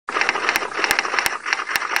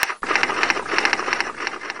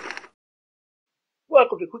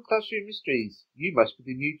Welcome to Quick Classroom Mysteries. You must be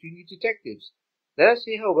the new junior detectives. Let us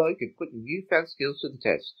see how well you can put your newfound skills to the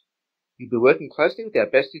test. You'll be working closely with our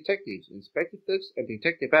best detectives, Inspector Felix and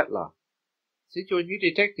Detective Attler. Since you're new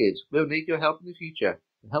detectives, we'll need your help in the future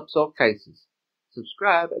to help solve cases.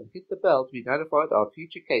 Subscribe and hit the bell to be notified of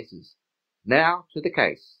future cases. Now to the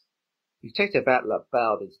case. Detective Attler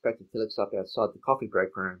bailed Inspector Felix up outside the coffee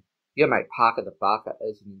break room. Your mate Parker the Barker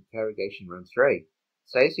is in interrogation room 3.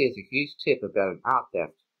 Says he has a huge tip about an art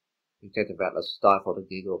theft. Detective Attler stifled a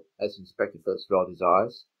giggle as Inspector Felix rolled his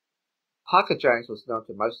eyes. Parker Jones was known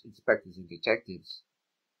to most inspectors and detectives.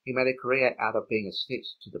 He made a career out of being a snitch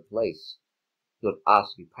to the police. He would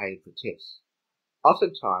ask to be paid for tips.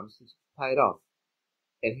 Oftentimes, this paid off,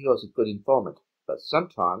 and he was a good informant, but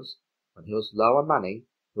sometimes, when he was low on money,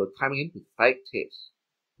 he would come in with fake tips.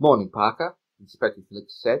 "Morning, Parker," Inspector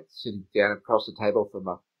Felix said, sitting down across the table from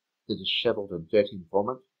the dishevelled and dirty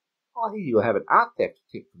informant. "I hear you have an art theft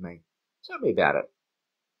tip for me. Tell me about it."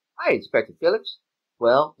 "Hey, Inspector Felix.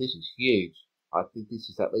 Well, this is huge. I think this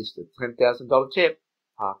is at least a $10,000 tip,"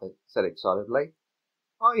 Parker said excitedly.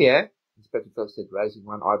 "Oh, yeah?" Inspector Felix said, raising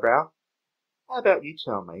one eyebrow. "How about you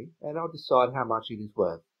tell me, and I'll decide how much it is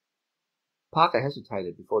worth." Parker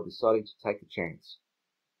hesitated before deciding to take a chance.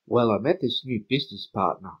 "Well, I met this new business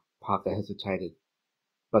partner," Parker hesitated,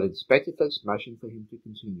 but Inspector Felix motioned for him to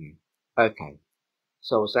continue. "Okay,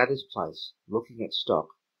 so I was at his place, looking at stock,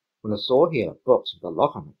 when I saw he had a box with a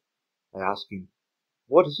lock on it. I asked him,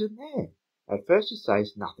 'What is in there?' At first he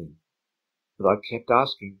says nothing, but I kept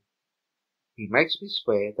asking. He makes me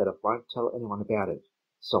swear that I won't tell anyone about it,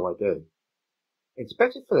 so I do."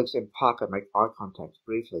 Inspector Felix and Parker make eye contact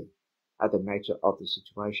briefly at the nature of the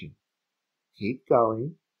situation. "Keep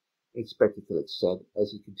going," Inspector Felix said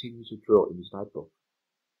as he continued to draw in his notebook.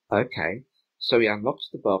 "Okay, so he unlocks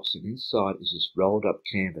the box and inside is this rolled up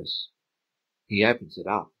canvas. He opens it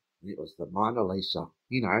up, and it was the Mona Lisa,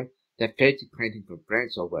 you know, that fancy painting from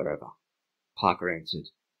France or wherever," Parker answered,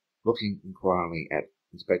 looking inquiringly at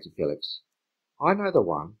Inspector Felix. "I know the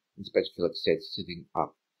one," Inspector Felix said, sitting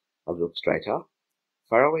up a little straighter.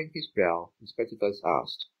 Furrowing his brow, Inspector Felix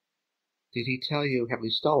asked, "Did he tell you how he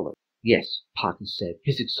stole it?" "Yes," Parker said,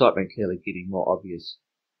 his excitement clearly getting more obvious.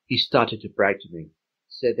 "He started to brag to me,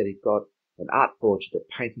 said that he got an art forger to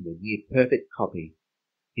paint him a near-perfect copy.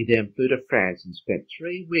 He then flew to France and spent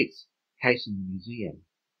 3 weeks casing the museum.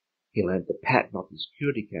 He learned the pattern of the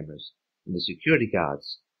security cameras and the security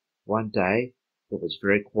guards. One day, it was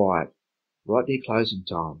very quiet, right near closing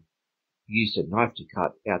time. He used a knife to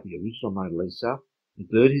cut out the original Mona Lisa and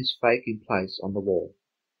glued his fake in place on the wall.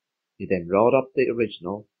 He then rolled up the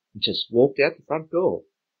original and just walked out the front door.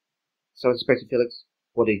 So, Inspector Felix,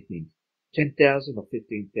 what do you think? $10,000 or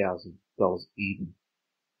 $15,000 even?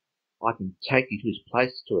 I can take you to his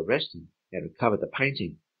place to arrest him and recover the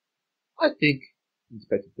painting." "I think,"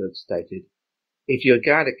 Inspector Felix stated, "if you're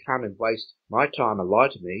going to come and waste my time and lie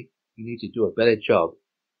to me, you need to do a better job.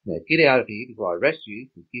 Now get out of here before I arrest you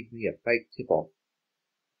for giving me a fake tip-off."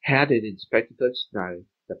 How did Inspector Felix know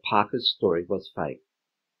that Parker's story was fake?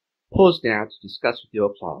 Pause now to discuss with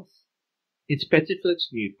your class. Inspector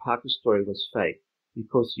Felix knew Parker's story was fake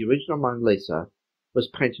because the original Mona Lisa was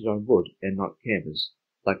painted on wood and not canvas,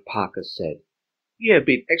 like Parker said. You have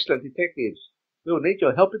been excellent detectives. We will need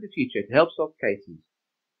your help in the future to help solve cases.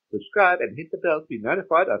 Subscribe and hit the bell to be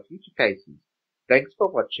notified of future cases. Thanks for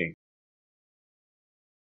watching.